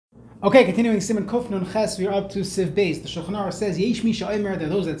Okay, continuing Siman Kuf Nun Ches, we are up to seif beis. The Shulchan Aruch says, Yesh mi she'omer, there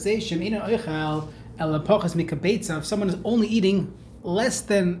are those that say, Shemeina oichel el pachas mikabeitza. If someone is only eating less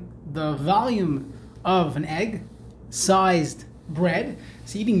than the volume of an egg, sized bread,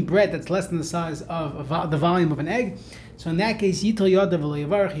 so eating bread that's less than the size of the volume of an egg, so in that case, Yitel Yadav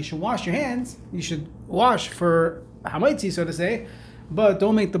Yavarach, you should wash your hands, you should wash for hamaitzi, so to say, but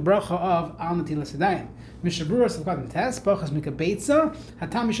don't make the bracha of al netilas yadayim. Mishabura Savkat test Pachas Mikabeitza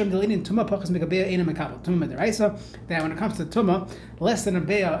Hatam Misham Delin Tuma Pachas Mikabea Ena Makabel Tuma Deraisa. That when it comes to Tuma, less than a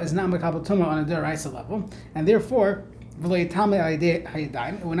Bea is not Makabel Tuma on a Deraisa level, and therefore it will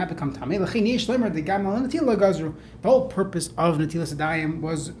not become Tame. The whole purpose of Netilas Yadayim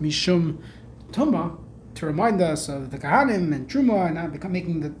was Mishum Tuma, to remind us of the Kahanim and Truma and not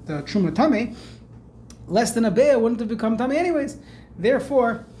making the Truma Tame. Less than a Bea wouldn't have become Tame anyways.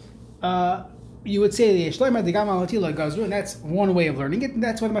 Therefore, you would say the Yesh Loimer the Gamal Atila Gazru, and that's one way of learning it, and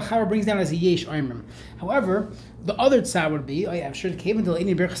that's what the Machar brings down as a Yesh Oimrim. However, the other tzad would be, I'm sure when it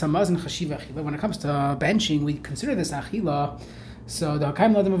comes to benching, we consider this Achila. So the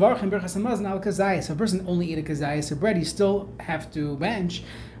Hakaim Ladim Avarch and Berchas Hamazon al Kazayis. So a person only eat a Kazayis of bread, you still have to bench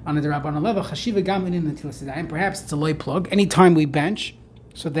on a Derabban level. Chashiva Gam in the Netilas Yadayim. Perhaps it's a loy plug. Anytime we bench,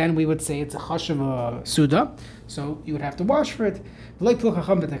 so then we would say it's a chashav suda, so you would have to wash for it. The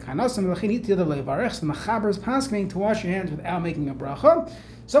Machaber is paskening to wash your hands without making a bracha.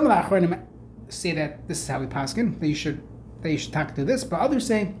 Some of the achronim say that this is how we pasken, that you should talk to this, but others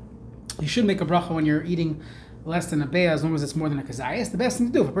say you should make a bracha when you're eating less than a bea, as long as it's more than a kazayas. The best thing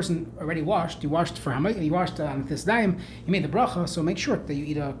to do, if a person already washed, you washed for how much, you washed on this dime, you made the bracha, so make sure that you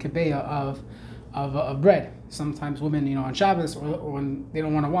eat a kebeya of bread. Sometimes women, on Shabbos, or when they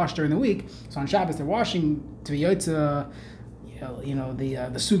don't want to wash during the week, so on Shabbos they're washing to be yotza,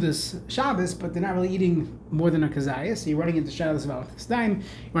 the Sudas Shabbos, but they're not really eating more than a kazayas. So you're running into Shilas about this time,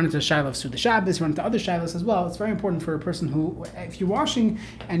 you run into Shilah of Sudas Shabbos, you run into other Shilas as well. It's very important for a person who, if you're washing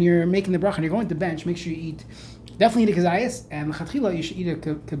and you're making the bracha and you're going to bench, make sure you definitely eat a kazayas, and l'chatchila you should eat a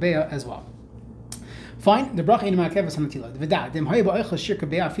kebeya as well. Fine, the bracha in ma'akev hanatila. V'da dem hayi ba'oichel shir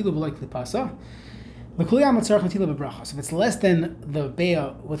kebeya afilu b'loy klipasa. So if it's less than the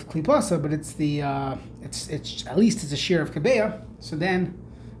beya with klipasa, but it's it's at least it's a share of kebeya, so then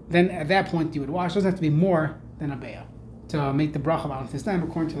at that point you would wash. It doesn't have to be more than a beya to make the bracha on this time,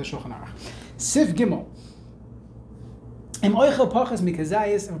 according to the Shulchan Aruch. Seif Gimel. If a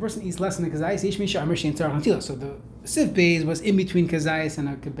person eats less than a kazayas, so the seif beis was in between kazayas and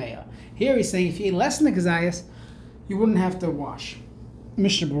a kebeya. Here he's saying if you eat less than a kazayas, you wouldn't have to wash.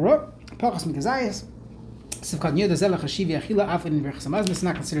 Mishabura pachas mikazayas. It's not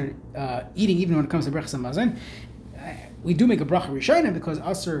considered eating even when it comes to Berchas Hamazon. We do make a bracha rishayna because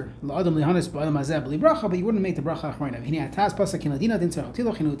aser la'adam lihanis ba'adam hazeh b'li bracha, but you wouldn't make the bracha achroinav. Hine atas pasak in ladina din tzarach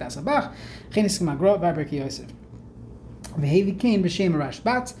tilo chinu tasabach chenis k'magro v'aberki yosef v'hevi kain b'shem arash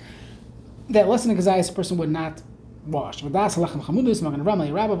bat. That less than a kazayas person would not wash. V'das halachem chamudus magan ramay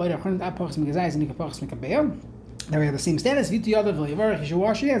rabba v'ayda achroinav apachas mikazayas and nikapachas mikabeya. Now we have the same status. You should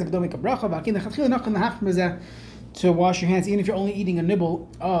wash your hands, but don't make a bracha. To wash your hands, even if you're only eating a nibble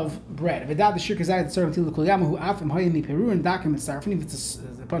of bread. If it's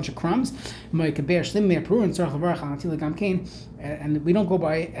a bunch of crumbs, and we don't go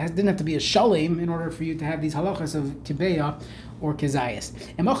by, it didn't have to be a shalim in order for you to have these halachas of kibeya or kizayas.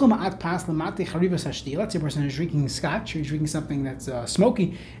 Let's say a person is drinking scotch, or he's drinking something that's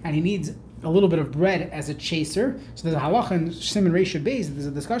smoky, and he needs a little bit of bread as a chaser. So there's a halacha in Siman Reisha Beis. There's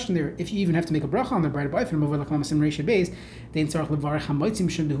a discussion there if you even have to make a bracha on the bread. But if you're Siman Reisha Beis, then tzarich levarech hamotzim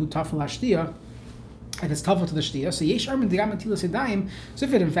shemdehu tafel hashtiya. And it's tafel to the shtiya. So yesh armin degam netilas yadayim. So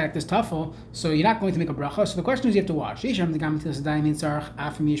if it in fact is tafel, so you're not going to make a bracha. So the question is you have to wash. Yesh armin degam netilas yadayim means tzarich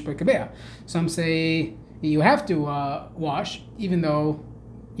afim yesh b'kebeya. Some say you have to wash even though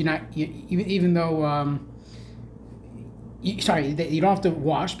you're not even though. You don't have to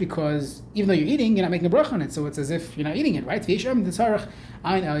wash because even though you're eating, you're not making a bracha on it, so it's as if you're not eating it, right?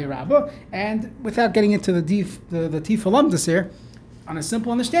 And without getting into the tifalamdus here, on a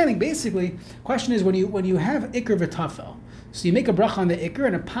simple understanding, basically, question is when you have ikr v'tafel, so you make a bracha on the ikr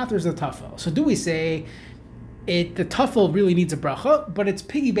and it patters the tafel. So do we say the tafel really needs a bracha, but it's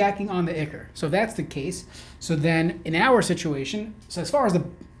piggybacking on the ikr? So if that's the case, so then in our situation, so as far as the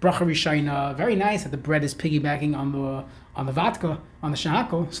bracha rishayna, very nice that the bread is piggybacking on the vodka, on the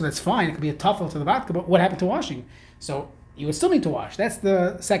shahako, so that's fine. It could be a tafel to the vodka, but what happened to washing? So you would still need to wash. That's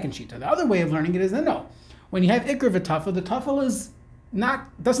the second shita. The other way of learning it is no. When you have ikr v'tafel, the tafel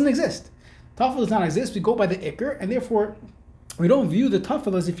doesn't exist. Tafel does not exist. We go by the ikr, and therefore we don't view the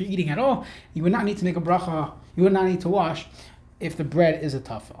tafel as if you're eating at all. You would not need to make a bracha. You would not need to wash if the bread is a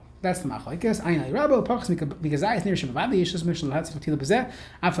tafel. that's the machlokes. Ayin ali rabo pachas mikazayis near shemavadi yeshus mishal lahatz fatila bezeh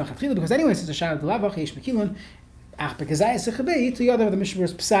after chatchila, because anyway it's a shayla delavach yesh mekilun. Ach bekazayis sechabei to yadav the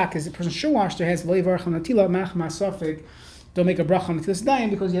mishmur's psak is the person should wash their hands leivarch on natila mach masafik. Don't make a bracha on natilas dayim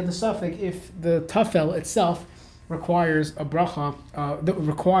because you have the suffix if the tafel itself requires a bracha, that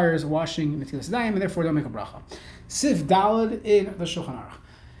requires washing natilas dayim, and therefore don't make a bracha. Sif dalad in the Shulchan Aruch.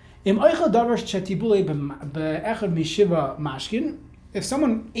 Im oichel davar shetibulo be'echad mishiva mashkin. If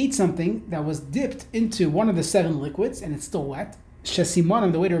someone ate something that was dipped into one of the 7 liquids and it's still wet,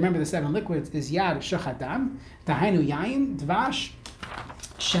 Siman, the way to remember the 7 liquids is yad shachadam, tahainu yayin, dvash,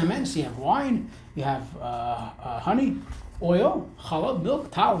 shemen. So you have wine, you have honey, oil, challah, milk,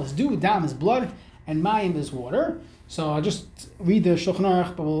 tal is dew, dam is blood, and mayim is water. So I'll just read the Shulchan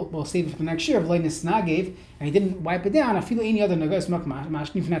Aruch, but we'll save it for next year. Of Leinis Nagev, and he didn't wipe it down. I feel any other nagas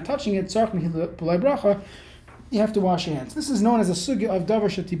mashkin. If you're not touching it, you have to wash your hands. This is known as a sugya of Davar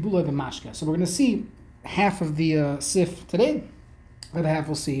shetibulo bmashkeh. So we're going to see half of the sif today. The other half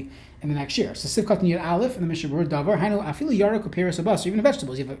we'll see in the next year. So sif katan yud aleph in the Mishnah word Davar. Hainu afilu yarok uperis abas. Even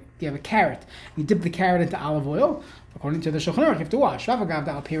vegetables. You have a carrot. You dip the carrot into olive oil. According to the Shulchan Aruch, you have to wash.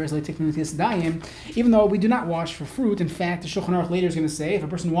 Even though we do not wash for fruit, in fact, the Shulchan Aruch later is going to say if a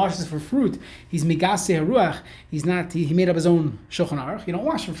person washes for fruit, he's migase haruach. He's not. He made up his own Shulchan Aruch. You don't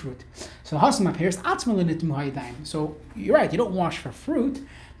wash for fruit. So hasam appears atzma. So you're right. You don't wash for fruit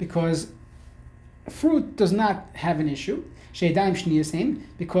because fruit does not have an issue. She'edaim shniyasem,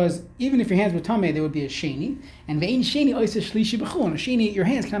 because even if your hands were tamei, there would be a sheni. And ve'in sheni oisa shlishi b'chulin. A sheni, your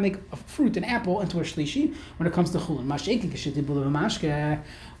hands cannot make a fruit, an apple, into a shlishi when it comes to chulin. Mash'ekin k'shetibulo b'mashkeh.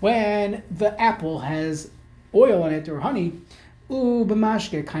 When the apple has oil in it or honey,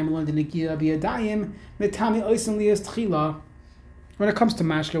 b'mashkeh kaimelon d'negia b'yadayim metami oisan liyas tchila. When it comes to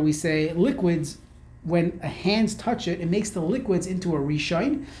mashkeh, we say liquids. When hands touch it, it makes the liquids into a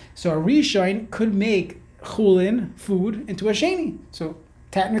rishon. So a rishon could make chulin, food, into a sheni. So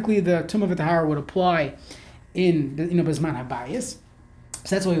technically the tumah v'tahara would apply in the bezman habayis.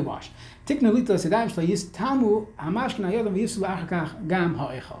 So that's why we wash. So that's the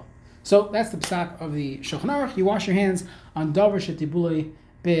psak of the Shulchan Aruch. You wash your hands on davar shetibulo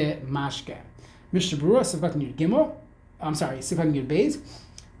bmashkeh. Mishnah Berurah Sivkatan Yud Gimel. I'm sorry, Sivkatan Yud Beis.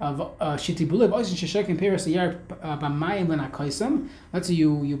 Of shetibulo b'oisin sheshekin peres yar b'mayim lenakaisam. Let's say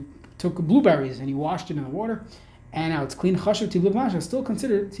you took blueberries and you washed it in the water, and now it's clean. Chashav tibulo b'mashkeh, still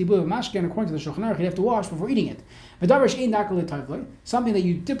considered tibulo b'mashkeh, and according to the Shulchan Aruch, you have to wash before eating it. Something that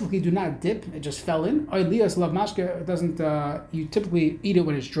you typically do not dip, it just fell in. It doesn't. You typically eat it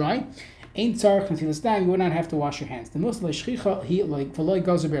when it's dry. You would not have to wash your hands. The most like so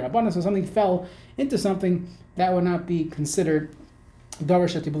something fell into something that would not be considered davar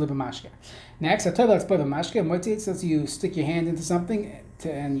shetibulo b'mashkeh. Next, so you stick your hand into something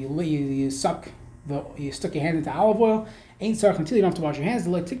and you stuck your hand into olive oil. Until you don't have to wash your hands.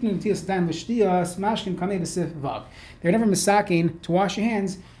 They're never misakin to wash your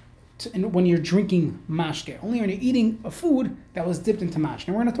hands when you're drinking mashke. Only when you're eating a food that was dipped into mashke.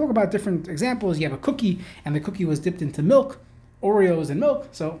 And we're going to talk about different examples. You have a cookie and the cookie was dipped into milk, Oreos and milk.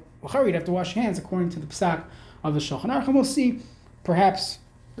 So you'd have to wash your hands according to the psak of the Shulchan Aruch. And we'll see perhaps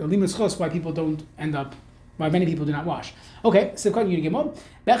the limus chos why many people do not wash. Okay, so other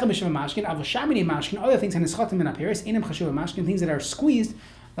things things that are squeezed,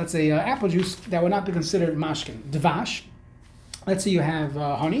 let's say apple juice, that would not be considered mashkin. Dvash, let's say you have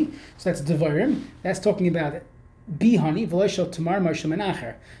honey, so that's devarim, that's talking about bee honey,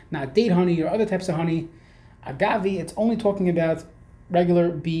 not date honey or other types of honey. Agave, it's only talking about regular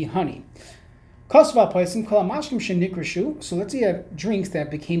bee honey. So let's say you have drinks that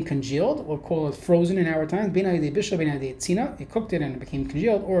became congealed, we'll call it frozen in our times. You cooked it and it became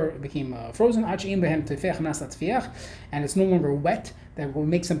congealed, or it became frozen, and it's no longer wet, that will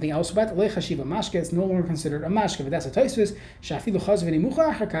make something else wet. It's no longer considered a mashke, but that's a taisvis.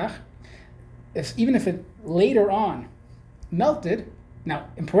 Even if it later on melted, now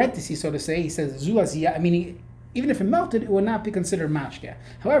in parentheses, so to say, he says zulas, meaning even if it melted, it would not be considered mashke.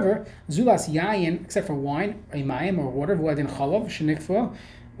 However, zulas yayin, except for wine, imayim or water, v'adin chalav shenikfa.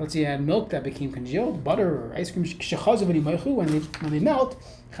 Let's say you had milk that became congealed, butter or ice cream, when they melt,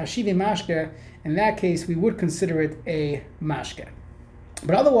 chashiv mashke. In that case, we would consider it a mashke.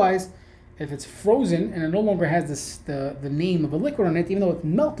 But otherwise, if it's frozen and it no longer has the name of a liquid on it, even though it's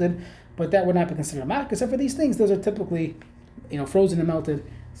melted, but that would not be considered a mashke. Except for these things, those are typically, frozen and melted.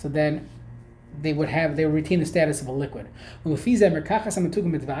 So then they would retain the status of a liquid. So let's say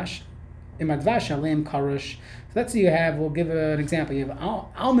you have, we'll give an example, you have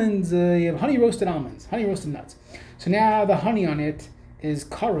almonds, you have honey roasted almonds, honey roasted nuts. So now the honey on it is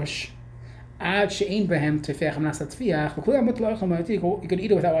karush, ad she'ein behem tefech amnas atfiach, v'kulam mutla ochel ma'atik, you could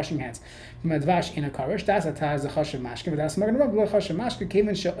eat it without washing your hands. From a dvash in a karush, das ataz a chashav mashke, but das magen rab lo chashav mashke,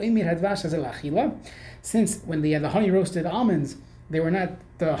 keven she'oimir hadvash hazel achila. Since when they had the honey roasted almonds,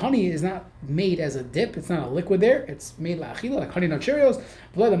 the honey is not made as a dip, it's not a liquid there, it's made la'achila, like honey nut Cheerios.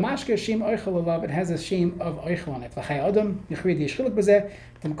 Below the mashke, shem oichel alav, it has a shame of oichel on it. V'chay adam, yichrid yishchilik b'zeh,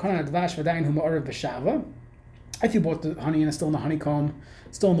 from kana advash v'dayin hu ma'arav b'shava. If you bought the honey and it's still in the honeycomb,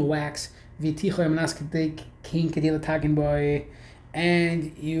 still in the wax, v'ticho yamanas kedek, king kedila tagin boy,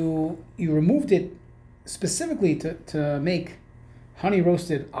 and you removed it specifically to make honey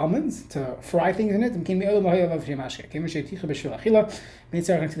roasted almonds, to fry things in it, and which is a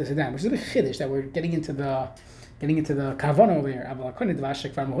big chiddush that we're getting into the kavana over here.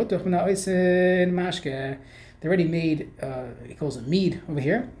 They already made he calls it mead over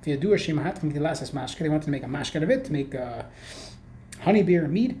here. They wanted to make a mashke out of it, to make honey beer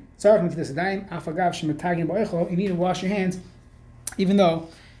and mead. You need to wash your hands, even though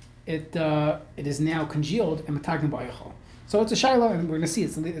it is now congealed and matagim ba'oichel. So it's a shayla, and we're going to see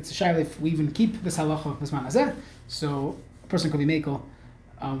it's a shayla if we even keep this halacha b'zman hazeh. So a person could be mekel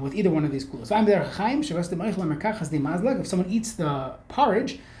with either one of these kulas. If someone eats the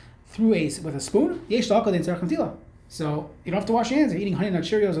porridge with a spoon, so you don't have to wash your hands. You're eating honey nut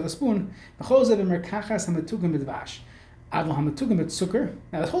Cheerios with a spoon.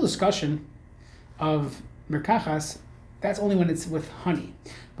 Now this whole discussion of merkachas, that's only when it's with honey.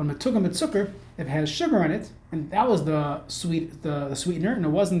 But matugam b'tzukr, if it has sugar on it, and that was the sweetener, and it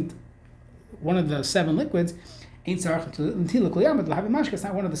wasn't one of the 7 liquids, it's not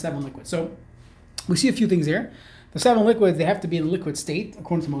one of the 7 liquids. So we see a few things here. The 7 liquids, they have to be in a liquid state,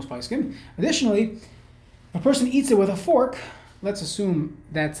 according to most poskim. Additionally, if a person eats it with a fork, let's assume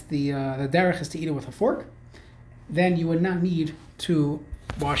that the derech is to eat it with a fork, then you would not need to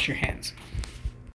wash your hands.